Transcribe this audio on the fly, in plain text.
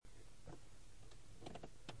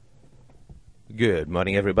Good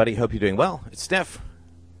morning, everybody. Hope you're doing well. It's Steph.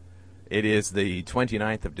 It is the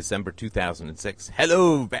 29th of December, 2006.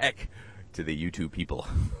 Hello back to the YouTube people.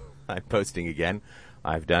 I'm posting again.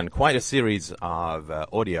 I've done quite a series of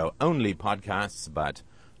audio-only podcasts, but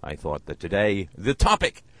I thought that today the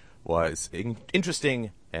topic was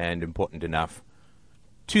interesting and important enough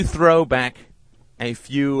to throw back a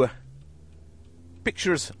few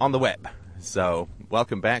pictures on the web. So,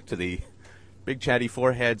 welcome back to the Big Chatty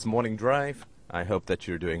Foreheads morning drive. I hope that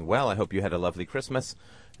you're doing well. I hope you had a lovely Christmas.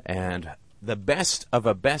 And the best of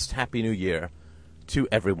a best Happy New Year to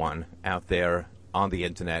everyone out there on the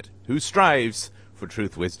internet who strives for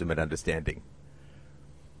truth, wisdom, and understanding.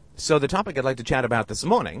 So the topic I'd like to chat about this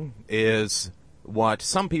morning is what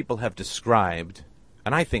some people have described,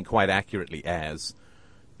 and I think quite accurately, as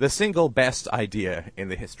the single best idea in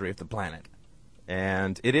the history of the planet.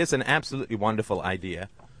 And it is an absolutely wonderful idea.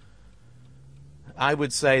 I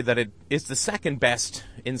would say that it is the second best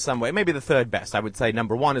in some way, maybe the third best. I would say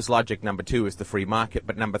number one is logic, number two is the free market,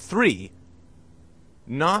 but number three,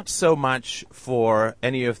 not so much for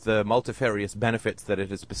any of the multifarious benefits that it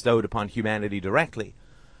has bestowed upon humanity directly,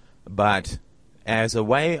 but as a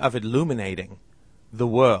way of illuminating the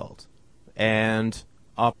world and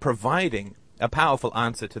of providing a powerful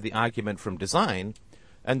answer to the argument from design,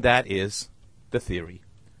 and that is the theory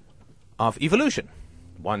of evolution.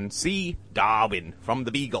 1C. Darwin from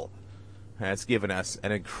the Beagle has given us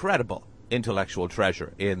an incredible intellectual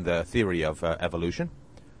treasure in the theory of evolution.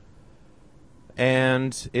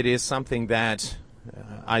 And it is something that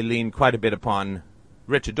I lean quite a bit upon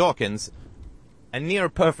Richard Dawkins, a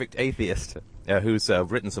near-perfect atheist who's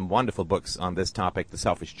written some wonderful books on this topic, The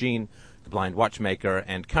Selfish Gene, The Blind Watchmaker,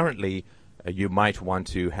 and currently you might want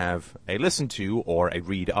to have a listen to or a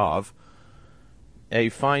read of a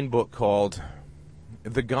fine book called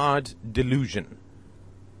The God Delusion,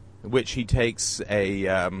 which he takes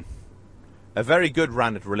a very good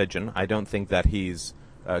run at religion. I don't think that he's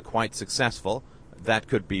quite successful. That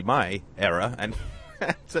could be my error, and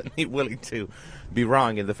I'm certainly willing to be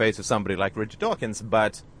wrong in the face of somebody like Richard Dawkins,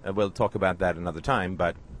 but we'll talk about that another time.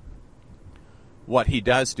 But what he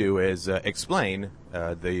does do is explain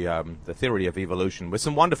the theory of evolution with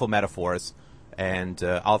some wonderful metaphors, and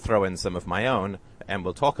I'll throw in some of my own, and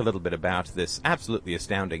we'll talk a little bit about this absolutely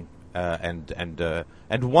astounding and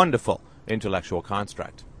wonderful intellectual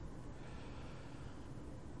construct.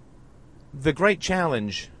 The great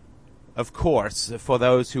challenge, of course, for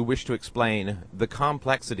those who wish to explain the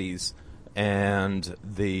complexities and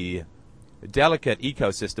the delicate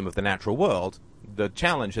ecosystem of the natural world, the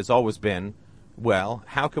challenge has always been, well,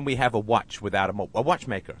 how can we have a watch without a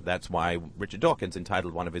watchmaker? That's why Richard Dawkins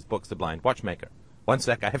entitled one of his books The Blind Watchmaker. One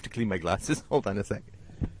sec, I have to clean my glasses. Hold on a sec.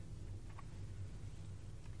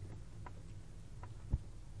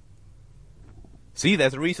 See,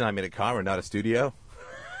 there's a reason I'm in a car and not a studio.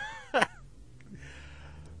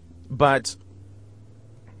 But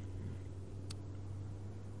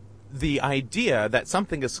the idea that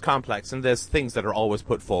something is complex, and there's things that are always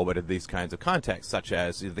put forward in these kinds of contexts, such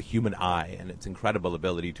as the human eye and its incredible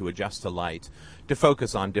ability to adjust to light, to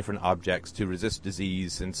focus on different objects, to resist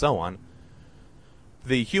disease, and so on.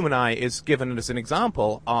 The human eye is given as an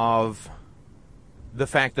example of the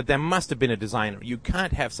fact that there must have been a designer. You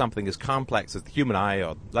can't have something as complex as the human eye,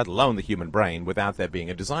 or let alone the human brain, without there being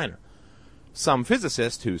a designer. Some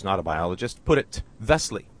physicist, who's not a biologist, put it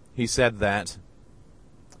thusly. He said that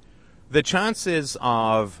the chances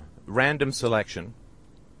of random selection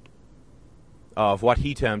of what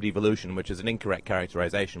he termed evolution, which is an incorrect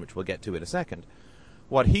characterization, which we'll get to in a second,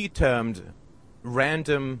 what he termed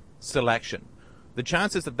random selection, the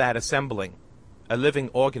chances of that assembling a living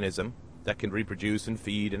organism that can reproduce and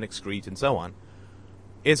feed and excrete and so on,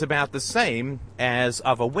 is about the same as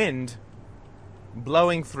of a wind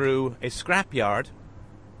blowing through a scrapyard,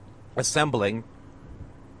 assembling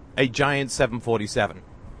a giant 747.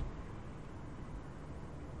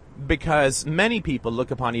 Because many people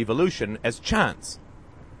look upon evolution as chance.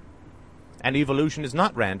 And evolution is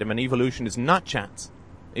not random, and evolution is not chance.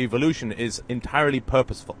 Evolution is entirely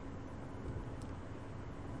purposeful.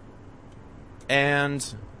 And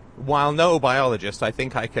while no biologist, I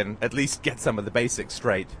think I can at least get some of the basics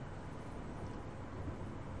straight.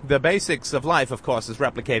 The basics of life, of course, is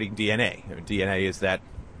replicating DNA. DNA is that,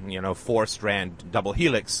 four-strand double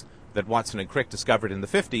helix that Watson and Crick discovered in the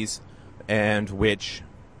 50s, and which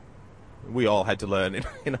we all had to learn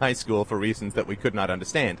in high school for reasons that we could not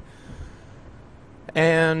understand.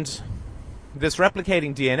 And this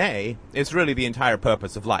replicating DNA is really the entire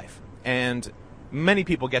purpose of life. And many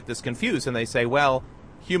people get this confused, and they say, well,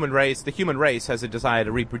 the human race has a desire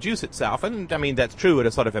to reproduce itself, and I mean that's true at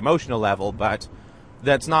a sort of emotional level, but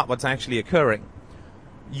that's not what's actually occurring.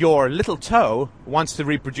 Your little toe wants to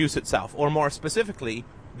reproduce itself, or more specifically,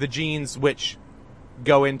 the genes which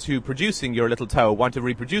go into producing your little toe want to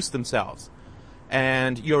reproduce themselves.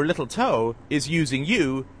 And your little toe is using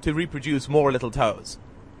you to reproduce more little toes.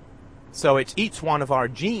 So it's each one of our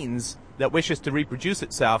genes that wishes to reproduce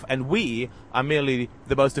itself, and we are merely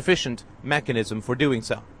the most efficient mechanism for doing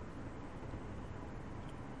so.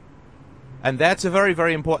 And that's a very,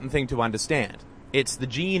 very important thing to understand. It's the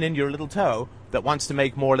gene in your little toe that wants to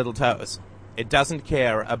make more little toes. It doesn't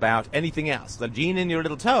care about anything else. The gene in your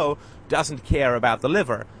little toe doesn't care about the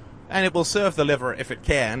liver, and it will serve the liver if it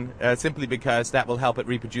can, simply because that will help it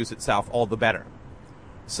reproduce itself all the better.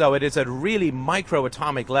 So it is at a really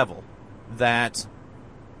microatomic level that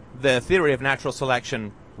the theory of natural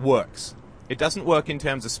selection works. It doesn't work in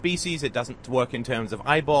terms of species, it doesn't work in terms of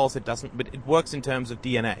eyeballs, but it works in terms of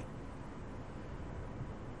DNA.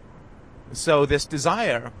 So this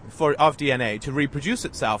desire of DNA to reproduce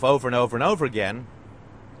itself over and over and over again,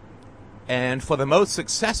 and for the most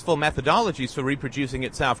successful methodologies for reproducing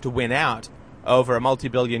itself to win out over a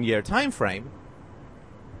multi-billion year time frame,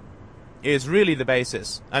 is really the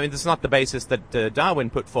basis. I mean, this is not the basis that Darwin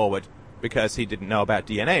put forward, because he didn't know about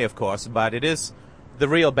DNA, of course, but it is the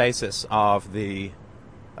real basis of the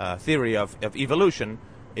theory of evolution,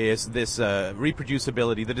 is this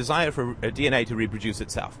reproducibility, the desire for DNA to reproduce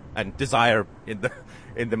itself, and desire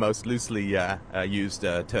in the most loosely used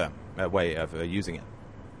term, way of using it.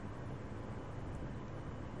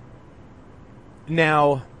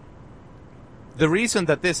 Now, the reason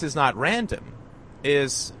that this is not random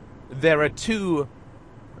is there are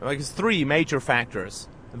three major factors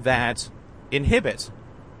that inhibit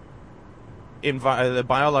the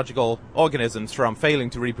biological organisms from failing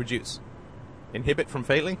to reproduce. Inhibit from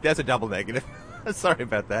failing? There's a double negative. Sorry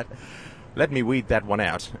about that. Let me weed that one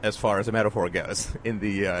out as far as a metaphor goes in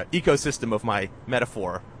the ecosystem of my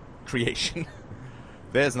metaphor creation.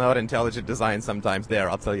 There's not intelligent design sometimes there,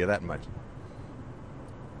 I'll tell you that much.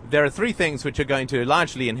 There are three things which are going to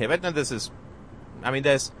largely inhibit, and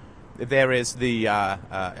there is the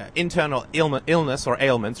internal illness or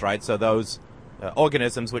ailments, right? So those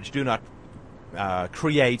organisms which do not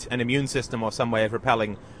create an immune system or some way of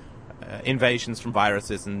repelling invasions from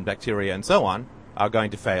viruses and bacteria and so on are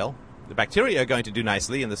going to fail. The bacteria are going to do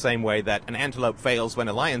nicely in the same way that an antelope fails when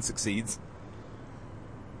a lion succeeds.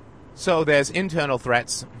 So there's internal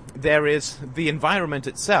threats. There is the environment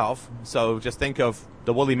itself. So just think of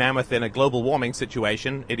the woolly mammoth in a global warming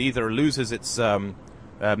situation. It either loses its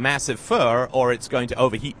massive fur or it's going to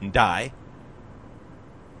overheat and die.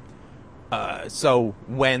 So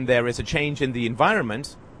when there is a change in the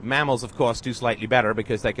environment, mammals, of course, do slightly better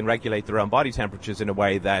because they can regulate their own body temperatures in a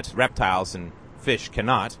way that reptiles and fish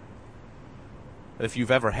cannot. If you've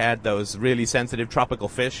ever had those really sensitive tropical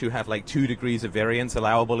fish who have like 2 degrees of variance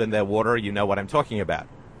allowable in their water, you know what I'm talking about.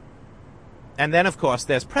 And then, of course,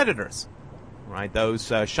 there's predators, right?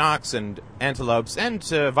 Those sharks and antelopes and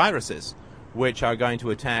viruses, which are going to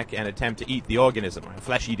attack and attempt to eat the organism, right?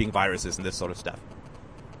 Flesh-eating viruses and this sort of stuff.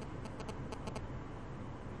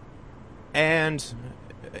 And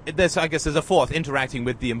there's a fourth, interacting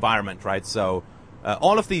with the environment, right? So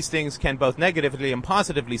all of these things can both negatively and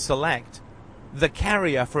positively select the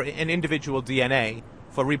carrier for an individual DNA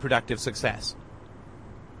for reproductive success.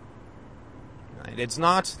 Right? It's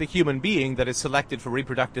not the human being that is selected for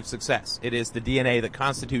reproductive success. It is the DNA that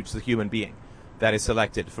constitutes the human being that is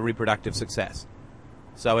selected for reproductive success.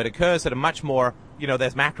 So it occurs at a much more,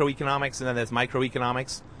 there's macroeconomics and then there's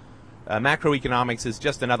microeconomics. Macroeconomics is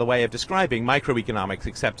just another way of describing microeconomics,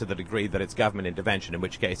 except to the degree that it's government intervention, in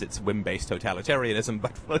which case it's whim-based totalitarianism,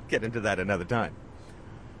 but we'll get into that another time.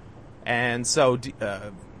 And so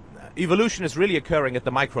evolution is really occurring at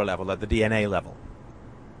the micro level, at the DNA level.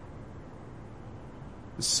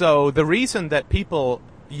 So the reason that people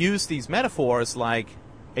use these metaphors like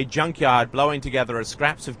a junkyard blowing together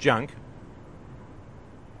scraps of junk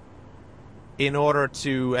in order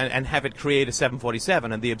to, and have it create a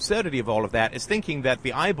 747, and the absurdity of all of that is thinking that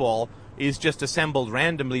the eyeball is just assembled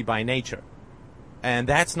randomly by nature. And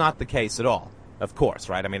that's not the case at all, of course,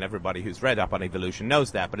 right? I mean, everybody who's read up on evolution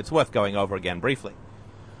knows that, but it's worth going over again briefly.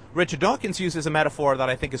 Richard Dawkins uses a metaphor that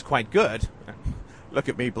I think is quite good. Look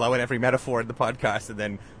at me blowing every metaphor in the podcast and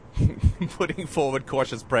then putting forward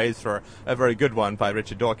cautious praise for a very good one by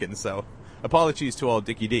Richard Dawkins, so apologies to old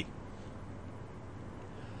Dickie D.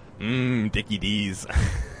 Dickie D's.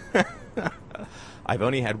 I've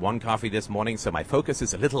only had one coffee this morning, so my focus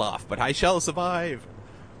is a little off, but I shall survive.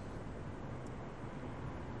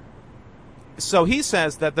 So he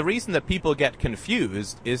says that the reason that people get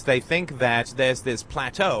confused is they think that there's this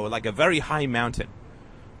plateau, like a very high mountain,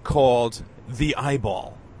 called the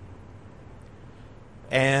Eyeball.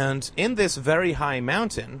 And in this very high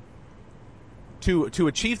mountain, to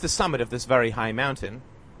achieve the summit of this very high mountain,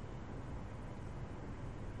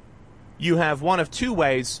 you have one of two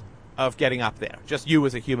ways of getting up there, just you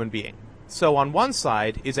as a human being. So on one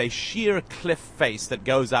side is a sheer cliff face that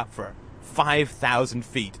goes up for 5,000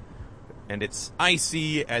 feet. And it's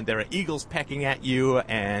icy, and there are eagles pecking at you,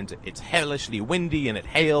 and it's hellishly windy, and it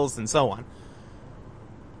hails, and so on.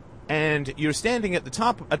 And you're standing at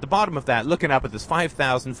the bottom of that, looking up at this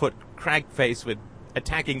 5,000-foot crag face with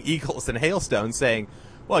attacking eagles and hailstones, saying,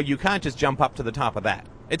 well, you can't just jump up to the top of that.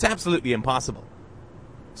 It's absolutely impossible.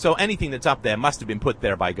 So anything that's up there must have been put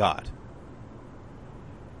there by God.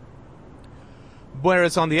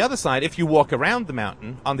 Whereas on the other side, if you walk around the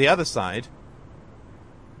mountain, on the other side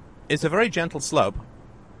is a very gentle slope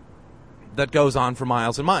that goes on for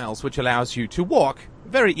miles and miles, which allows you to walk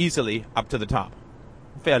very easily up to the top.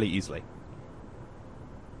 Fairly easily.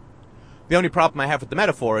 The only problem I have with the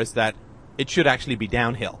metaphor is that it should actually be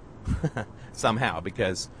downhill somehow,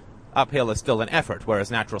 because uphill is still an effort, whereas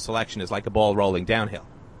natural selection is like a ball rolling downhill.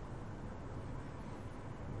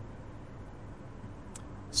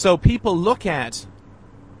 So people look at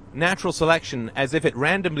natural selection as if it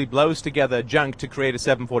randomly blows together junk to create a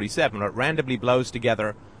 747, or it randomly blows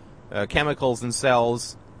together chemicals and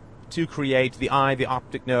cells to create the eye, the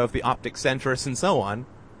optic nerve, the optic centrus, and so on.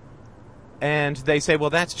 And they say, well,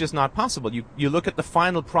 that's just not possible. You look at the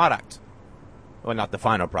final product. Well, not the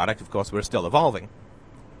final product, of course, we're still evolving.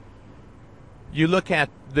 You look at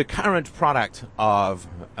the current product of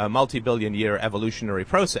a multi-billion year evolutionary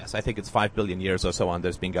process. I think it's 5 billion years or so on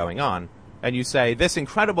that's been going on. And you say, this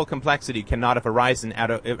incredible complexity cannot have arisen out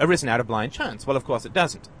of blind chance. Well, of course it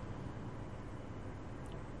doesn't.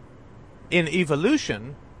 In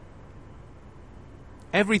evolution,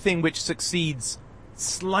 everything which succeeds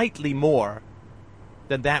slightly more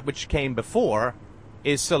than that which came before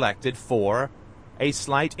is selected for a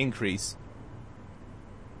slight increase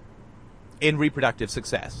in reproductive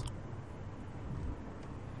success.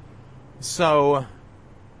 So,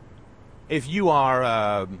 if you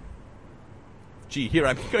are... here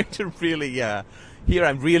I'm going to really... here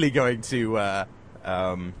I'm really going to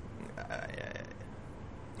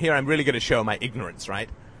show my ignorance, right?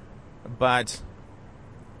 But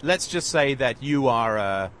let's just say that you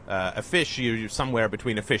are a fish. You're somewhere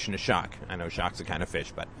between a fish and a shark. I know sharks are kind of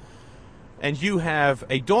fish, but... And you have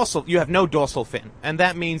no dorsal fin. And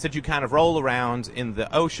that means that you kind of roll around in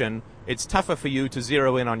the ocean. It's tougher for you to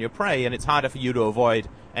zero in on your prey, and it's harder for you to avoid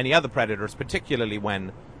any other predators, particularly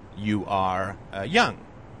when you are young.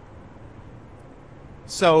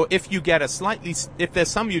 So if there's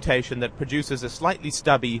some mutation that produces a slightly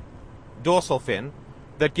stubby dorsal fin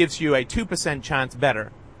that gives you a 2% chance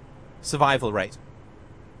better survival rate,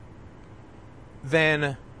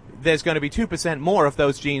 then there's going to be 2% more of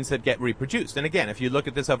those genes that get reproduced. And again, if you look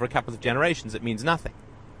at this over a couple of generations, it means nothing.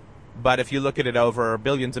 But if you look at it over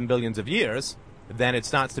billions and billions of years, then it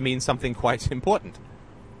starts to mean something quite important.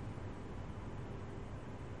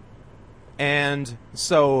 And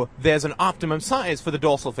so there's an optimum size for the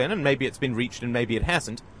dorsal fin, and maybe it's been reached and maybe it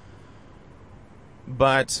hasn't.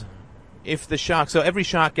 But if the shark, so every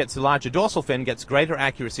shark gets a larger dorsal fin, gets greater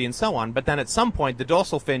accuracy and so on, but then at some point the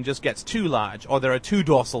dorsal fin just gets too large, or there are two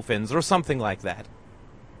dorsal fins, or something like that.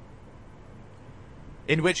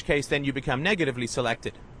 In which case then you become negatively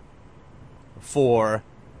selected for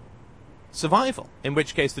survival, in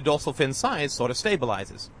which case the dorsal fin size sort of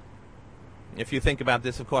stabilizes. If you think about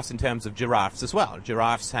this, of course, in terms of giraffes as well.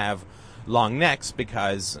 Giraffes have long necks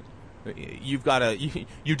because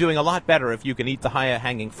you're doing a lot better if you can eat the higher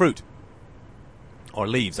hanging fruit. Or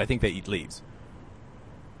leaves. I think they eat leaves.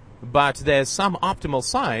 But there's some optimal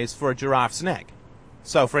size for a giraffe's neck.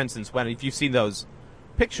 So, for instance, if you've seen those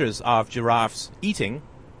pictures of giraffes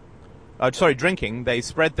drinking, they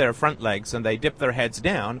spread their front legs and they dip their heads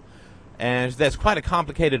down, and there's quite a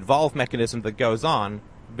complicated valve mechanism that goes on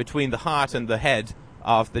between the heart and the head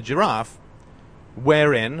of the giraffe,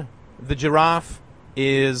 wherein the giraffe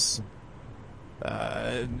is...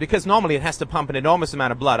 because normally it has to pump an enormous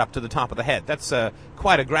amount of blood up to the top of the head. That's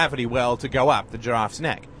quite a gravity well to go up the giraffe's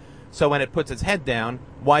neck. So when it puts its head down,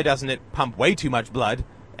 why doesn't it pump way too much blood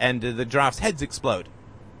and the giraffe's heads explode?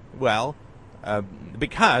 Well,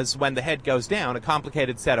 because when the head goes down, a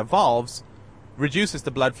complicated set of valves reduces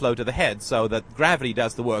the blood flow to the head, so that gravity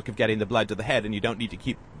does the work of getting the blood to the head, and you don't need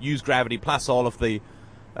to use gravity plus all of the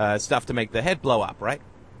stuff to make the head blow up, right?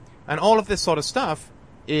 And all of this sort of stuff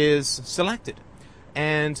is selected.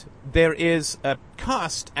 And there is a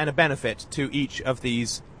cost and a benefit to each of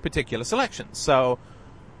these particular selections. So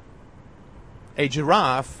a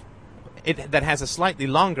giraffe that has a slightly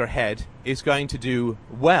longer head is going to do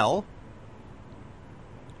well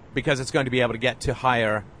because it's going to be able to get to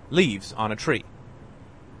higher leaves on a tree.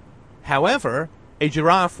 However, a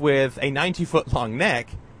giraffe with a 90-foot long neck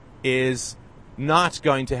is not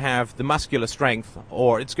going to have the muscular strength,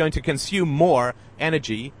 or it's going to consume more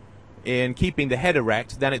energy in keeping the head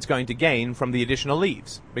erect than it's going to gain from the additional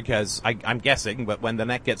leaves. Because I'm guessing, but when the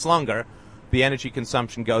neck gets longer, the energy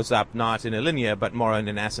consumption goes up not in a linear, but more in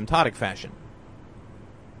an asymptotic fashion.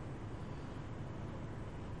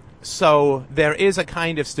 So there is a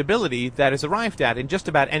kind of stability that is arrived at in just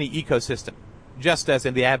about any ecosystem. Just as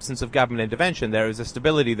in the absence of government intervention, there is a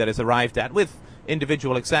stability that is arrived at with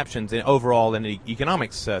individual exceptions in overall in an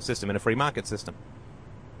economics system, in a free market system.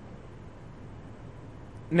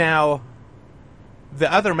 Now,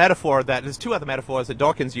 the other metaphor there's two other metaphors that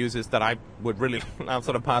Dawkins uses that I would really I'll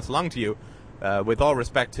sort of pass along to you, with all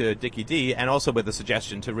respect to Dickie D, and also with the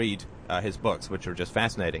suggestion to read his books, which are just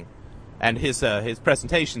fascinating. And his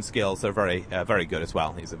presentation skills are very good as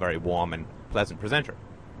well. He's a very warm and pleasant presenter,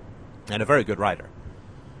 and a very good writer.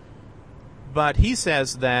 But he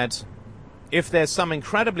says that if there's some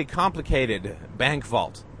incredibly complicated bank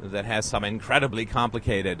vault that has some incredibly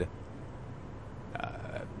complicated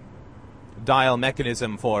dial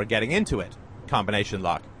mechanism for getting into it, combination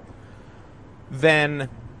lock, then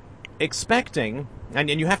expecting, and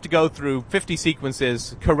you have to go through 50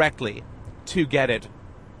 sequences correctly to get it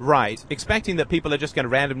right, expecting that people are just going to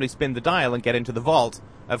randomly spin the dial and get into the vault,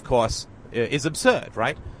 of course, is absurd,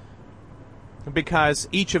 right? Because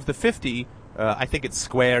each of the 50, I think it's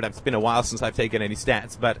squared. It's been a while since I've taken any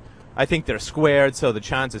stats, but I think they're squared, so the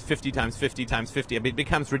chance is 50 times 50 times 50. I mean, it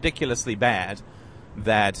becomes ridiculously bad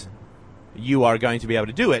that you are going to be able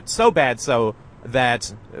to do it. So bad so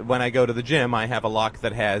that when I go to the gym, I have a lock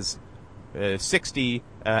that has 60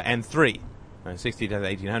 and 3. 60 to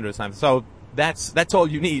 1800 times. So that's all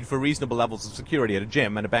you need for reasonable levels of security at a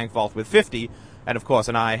gym, and a bank vault with 50, and of course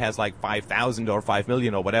an eye has like 5,000 or 5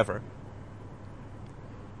 million or whatever.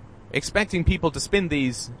 Expecting people to spin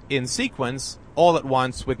these in sequence all at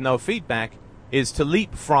once with no feedback is to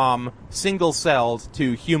leap from single-celled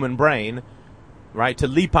to human brain, right? To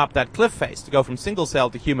leap up that cliff face, to go from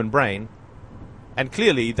single-celled to human brain. And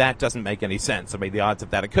clearly that doesn't make any sense. I mean, the odds of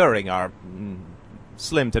that occurring are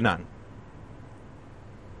slim to none.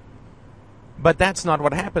 But that's not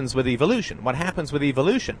what happens with evolution. What happens with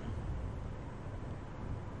evolution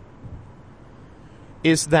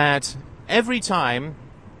is that every time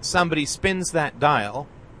somebody spins that dial,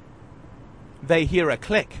 they hear a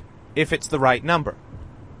click if it's the right number,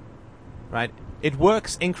 right? It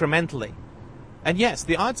works incrementally. And yes,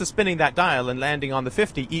 the odds of spinning that dial and landing on the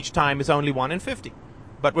 50 each time is only 1 in 50.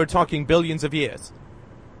 But we're talking billions of years.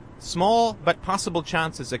 Small but possible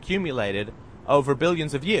chances accumulated over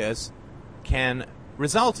billions of years can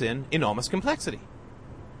result in enormous complexity.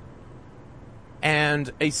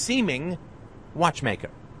 And a seeming watchmaker.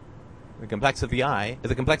 The complexity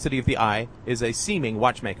of the eye is a seeming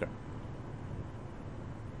watchmaker.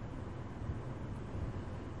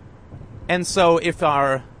 And so if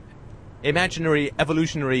our imaginary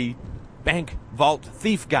evolutionary bank vault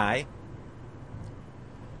thief guy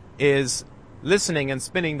is listening and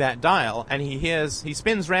spinning that dial, and he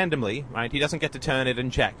spins randomly, right? He doesn't get to turn it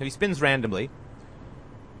and check. He spins randomly.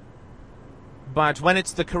 But when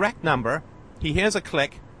it's the correct number, he hears a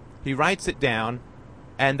click, he writes it down,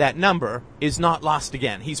 and that number is not lost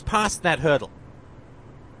again. He's passed that hurdle.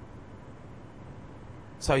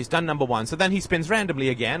 So he's done number 1. So then he spins randomly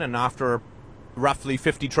again, and after roughly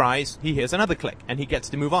 50 tries, he hears another click, and he gets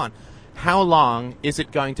to move on. How long is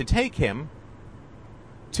it going to take him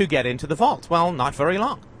to get into the vault? Well, not very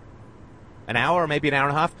long. An hour, maybe an hour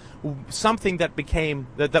and a half. Something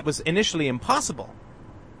that was initially impossible,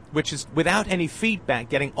 which is without any feedback,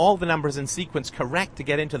 getting all the numbers in sequence correct to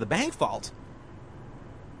get into the bank vault,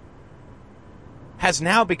 has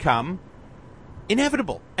now become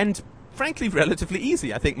inevitable and, frankly, relatively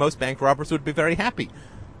easy. I think most bank robbers would be very happy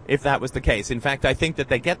if that was the case. In fact, I think that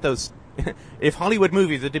they get those... if Hollywood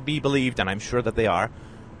movies are to be believed, and I'm sure that they are,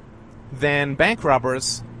 then bank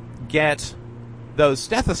robbers get those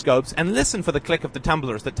stethoscopes and listen for the click of the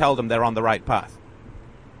tumblers that tell them they're on the right path.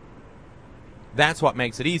 That's what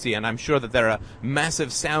makes it easy, and I'm sure that there are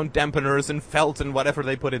massive sound dampeners and felt and whatever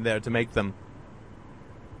they put in there to make them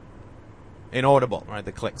inaudible, right?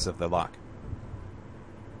 The clicks of the lock.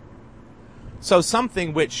 So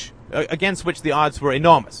something against which the odds were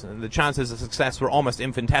enormous, and the chances of success were almost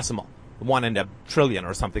infinitesimal, 1 in a trillion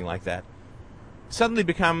or something like that. suddenly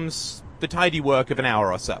becomes the tidy work of an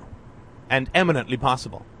hour or so, and eminently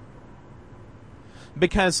possible.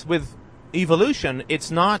 Because with evolution,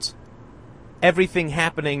 it's not everything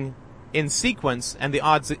happening in sequence and the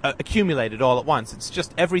odds accumulated all at once. It's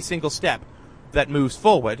just every single step that moves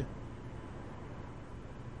forward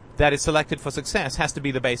that is selected for success has to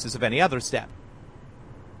be the basis of any other step.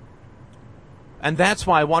 And that's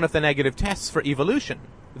why one of the negative tests for evolution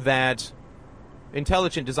that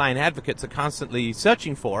intelligent design advocates are constantly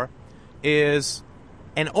searching for is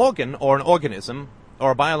an organ or an organism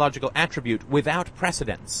or a biological attribute without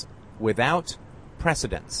precedence. Without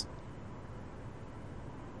precedence.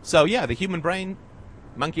 So yeah, the human brain,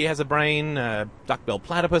 monkey has a brain, duck-billed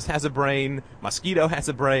platypus has a brain, mosquito has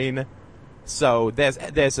a brain. So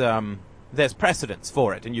there's precedence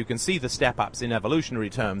for it, and you can see the step-ups in evolutionary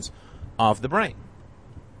terms of the brain.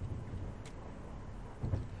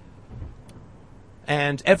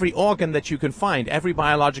 And every organ that you can find, every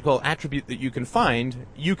biological attribute that you can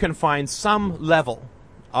find some level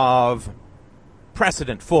of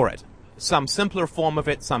precedent for it. Some simpler form of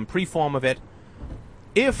it, some pre-form of it.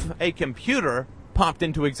 If a computer popped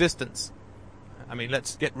into existence, I mean,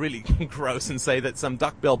 let's get really gross and say that some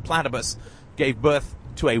duck-billed platypus gave birth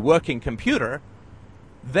to a working computer,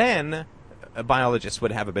 then biologists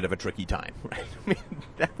would have a bit of a tricky time, right? I mean,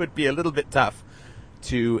 that would be a little bit tough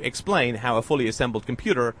to explain how a fully assembled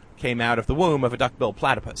computer came out of the womb of a duck-billed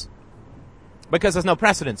platypus, because there's no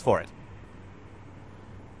precedence for it.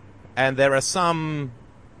 And there are some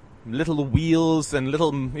little wheels and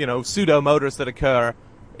little, pseudo-motors that occur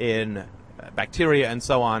in bacteria and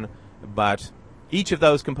so on, but each of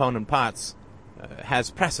those component parts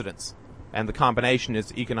has precedence, and the combination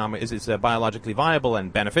is biologically viable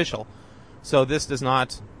and beneficial. So this does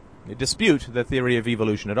not dispute the theory of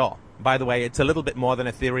evolution at all. By the way, it's a little bit more than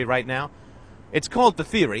a theory right now. It's called the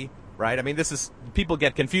theory, right? I mean, people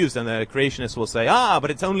get confused, and the creationists will say, but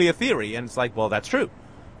it's only a theory. And it's like, well, that's true.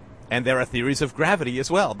 And there are theories of gravity as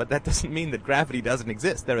well, but that doesn't mean that gravity doesn't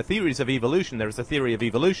exist. There are theories of evolution. There is a theory of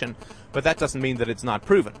evolution, but that doesn't mean that it's not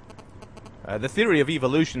proven. The theory of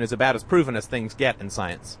evolution is about as proven as things get in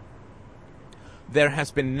science. There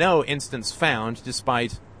has been no instance found,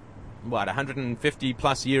 despite, 150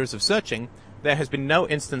 plus years of searching, there has been no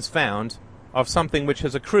instance found of something which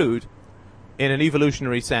has accrued in an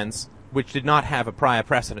evolutionary sense which did not have a prior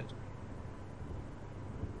precedent.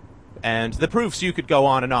 And the proofs, you could go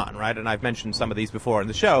on, right? And I've mentioned some of these before in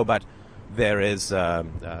the show, but there is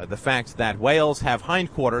the fact that whales have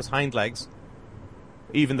hind legs,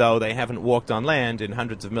 even though they haven't walked on land in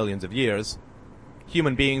hundreds of millions of years.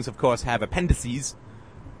 Human beings, of course, have appendices,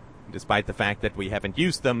 despite the fact that we haven't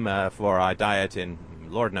used them for our diet in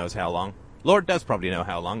Lord knows how long. Lord does probably know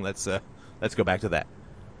how long. Let's go back to that.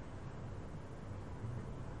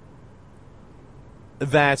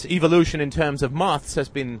 That evolution in terms of moths has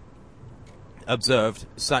been observed,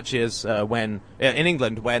 such as when in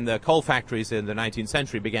England, when the coal factories in the 19th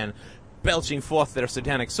century began belching forth their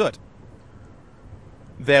satanic soot.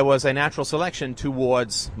 There was a natural selection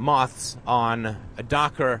towards moths on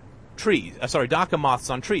darker moths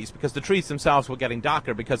on trees, because the trees themselves were getting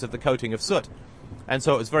darker because of the coating of soot. And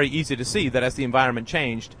so it was very easy to see that as the environment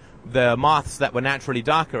changed, the moths that were naturally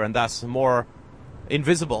darker and thus more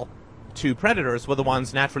invisible to predators were the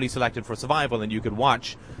ones naturally selected for survival, and you could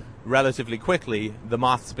watch relatively quickly the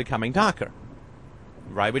moths becoming darker,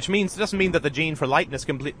 right? Which means, it doesn't mean that the gene for lightness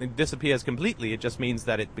disappears completely. It just means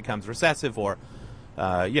that it becomes recessive, or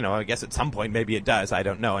I guess at some point maybe it does. I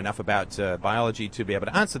don't know enough about biology to be able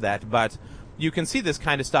to answer that, but you can see this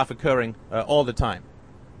kind of stuff occurring all the time.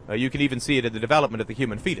 You can even see it in the development of the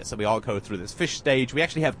human fetus. So we all go through this fish stage. We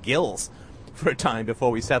actually have gills for a time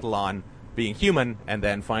before we settle on being human, and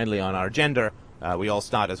then finally on our gender. We all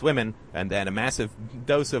start as women, and then a massive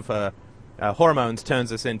dose of hormones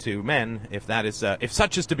turns us into men, if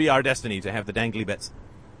such is to be our destiny, to have the dangly bits.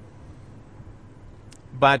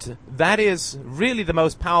 But that is really the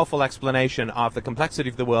most powerful explanation of the complexity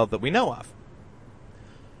of the world that we know of.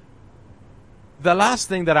 The last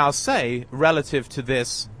thing that I'll say relative to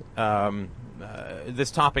this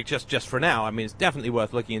this topic, just for now, I mean, it's definitely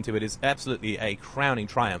worth looking into. It is absolutely a crowning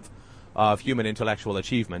triumph of human intellectual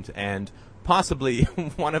achievement, and possibly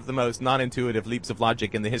one of the most non-intuitive leaps of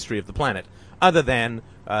logic in the history of the planet, other than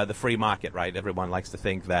the free market, right? Everyone likes to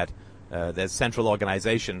think that there's central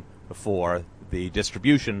organization for the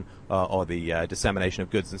distribution or the dissemination of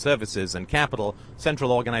goods and services and capital.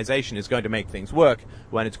 Central organization is going to make things work,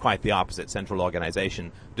 when it's quite the opposite. Central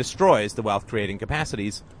organization destroys the wealth-creating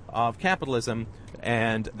capacities of capitalism,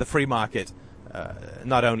 and the free market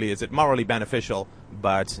not only is it morally beneficial,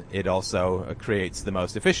 but it also creates the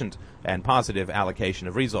most efficient and positive allocation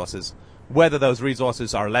of resources. Whether those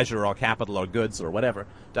resources are leisure or capital or goods or whatever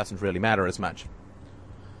doesn't really matter as much.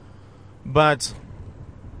 But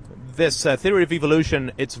this theory of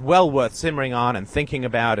evolution, it's well worth simmering on and thinking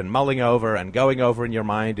about and mulling over and going over in your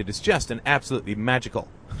mind. It is just an absolutely magical...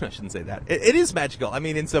 I shouldn't say that. It is magical. I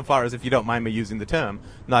mean, insofar as, if you don't mind me using the term,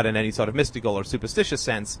 not in any sort of mystical or superstitious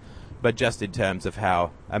sense, but just in terms of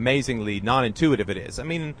how amazingly non-intuitive it is. I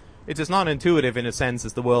mean, it's as non-intuitive in a sense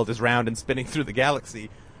as the world is round and spinning through the galaxy,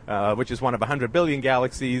 which is one of 100 billion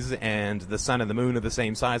galaxies, and the sun and the moon are the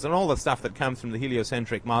same size, and all the stuff that comes from the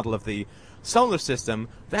heliocentric model of the solar system,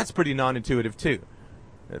 that's pretty non-intuitive too.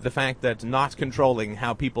 The fact that not controlling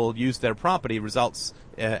how people use their property results,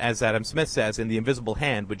 as Adam Smith says, in the invisible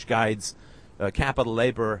hand which guides capital,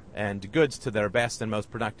 labor, and goods to their best and most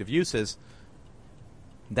productive uses,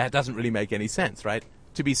 that doesn't really make any sense, right?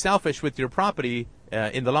 To be selfish with your property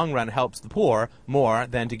in the long run helps the poor more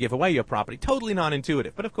than to give away your property. Totally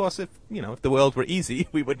non-intuitive. But of course, if the world were easy,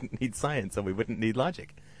 we wouldn't need science and we wouldn't need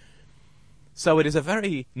logic. So it is a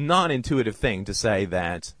very non-intuitive thing to say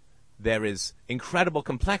that there is incredible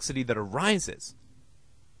complexity that arises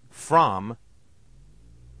from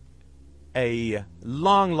a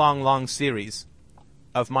long series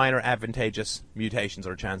of minor advantageous mutations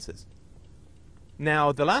or chances.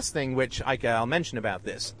 Now, the last thing which I'll mention about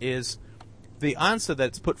this is the answer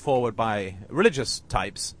that's put forward by religious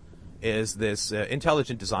types is this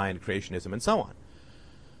intelligent design, creationism, and so on.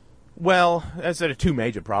 Well, there are two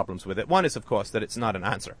major problems with it. One is, of course, that it's not an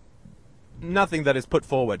answer. Nothing that is put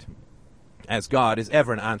forward as God is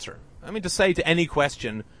ever an answer. I mean, to say to any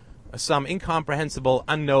question some incomprehensible,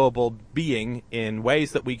 unknowable being in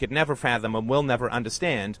ways that we could never fathom and will never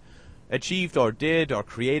understand achieved or did or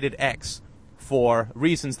created X for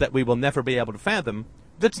reasons that we will never be able to fathom,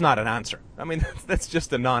 that's not an answer. I mean, that's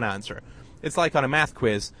just a non-answer. It's like on a math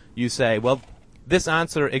quiz, you say, well, this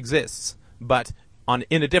answer exists, but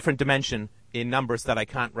in a different dimension in numbers that I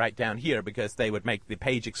can't write down here because they would make the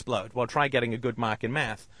page explode. Well, try getting a good mark in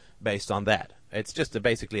math based on that. It's just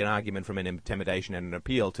basically an argument from an intimidation and an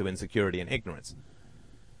appeal to insecurity and ignorance.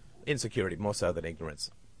 Insecurity more so than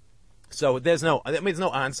ignorance. So there's no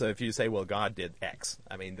answer if you say, well, God did X.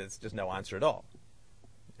 I mean, there's just no answer at all.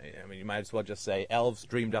 I mean, you might as well just say, elves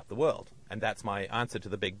dreamed up the world, and that's my answer to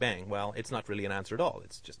the Big Bang. Well, it's not really an answer at all.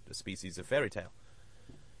 It's just a species of fairy tale,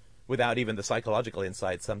 without even the psychological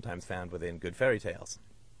insight sometimes found within good fairy tales.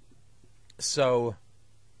 So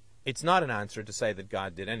it's not an answer to say that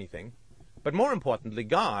God did anything. But more importantly,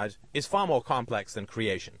 God is far more complex than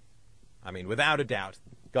creation. I mean, without a doubt,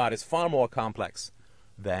 God is far more complex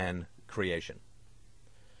than creation.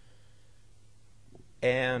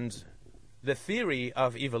 And the theory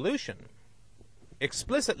of evolution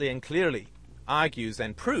explicitly and clearly argues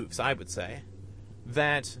and proves, I would say,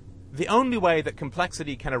 that the only way that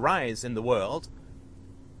complexity can arise in the world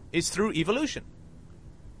is through evolution.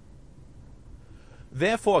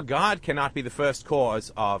 Therefore, God cannot be the first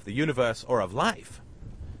cause of the universe or of life,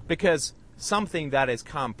 because something that is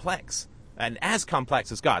complex, and as complex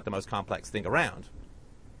as God, the most complex thing around,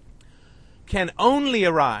 can only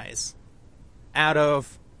arise out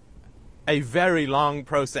of a very long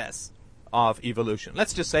process of evolution.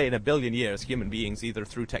 Let's just say in 1 billion years, human beings, either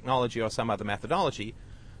through technology or some other methodology,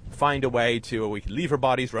 find a way to, we can leave our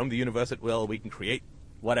bodies, roam the universe at will, we can create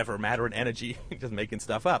whatever matter and energy, just making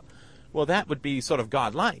stuff up. Well, that would be sort of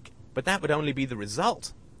godlike, but that would only be the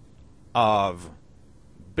result of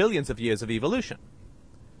billions of years of evolution.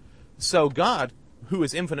 So God, who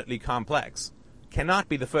is infinitely complex, cannot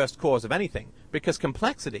be the first cause of anything, because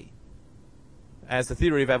complexity, as the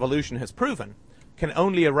theory of evolution has proven, can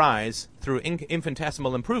only arise through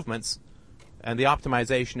infinitesimal improvements and the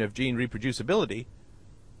optimization of gene reproducibility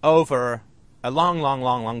over a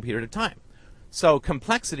long period of time. So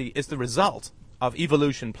complexity is the result of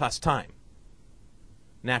evolution plus time.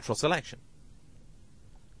 Natural selection.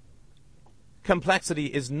 Complexity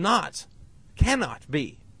cannot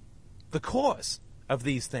be the cause of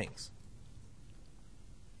these things.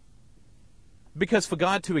 Because for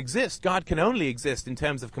God to exist, God can only exist in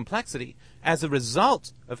terms of complexity as a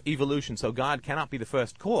result of evolution. So God cannot be the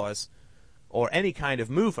first cause or any kind of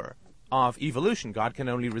mover of evolution. God can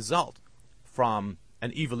only result from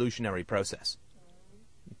an evolutionary process.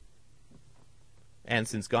 And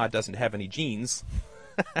since God doesn't have any genes,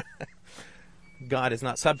 God is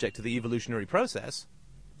not subject to the evolutionary process,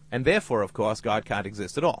 and therefore, of course, God can't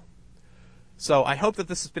exist at all. So I hope that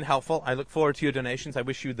this has been helpful. I look forward to your donations. I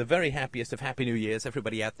wish you the very happiest of Happy New Years,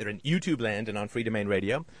 everybody out there in YouTube land and on Free Domain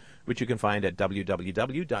Radio, which you can find at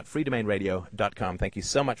www.freedomainradio.com. Thank you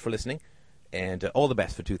so much for listening, and all the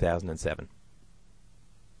best for 2007.